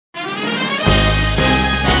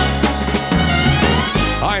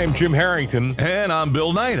am Jim Harrington. And I'm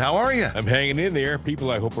Bill Knight. How are you? I'm hanging in there. People,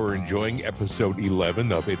 I hope are enjoying episode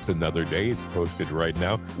 11 of It's Another Day. It's posted right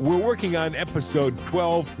now. We're working on episode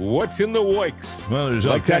 12, What's in the Wikes? Well, there's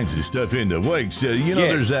all kinds of stuff in the Wikes.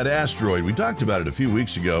 There's that asteroid. We talked about it a few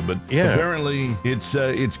weeks ago, but apparently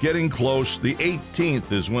it's getting close. The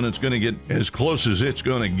 18th is when it's going to get as close as it's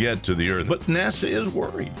going to get to the Earth. But NASA is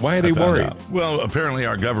worried. Why are they worried? Well, apparently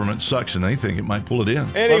our government sucks and they think it might pull it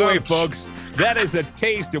in. Anyway, folks, that is a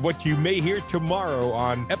taste of what you may hear tomorrow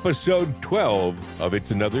on episode 12 of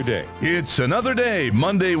It's Another Day. It's Another Day,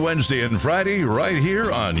 Monday, Wednesday, and Friday, right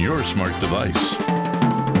here on your smart device.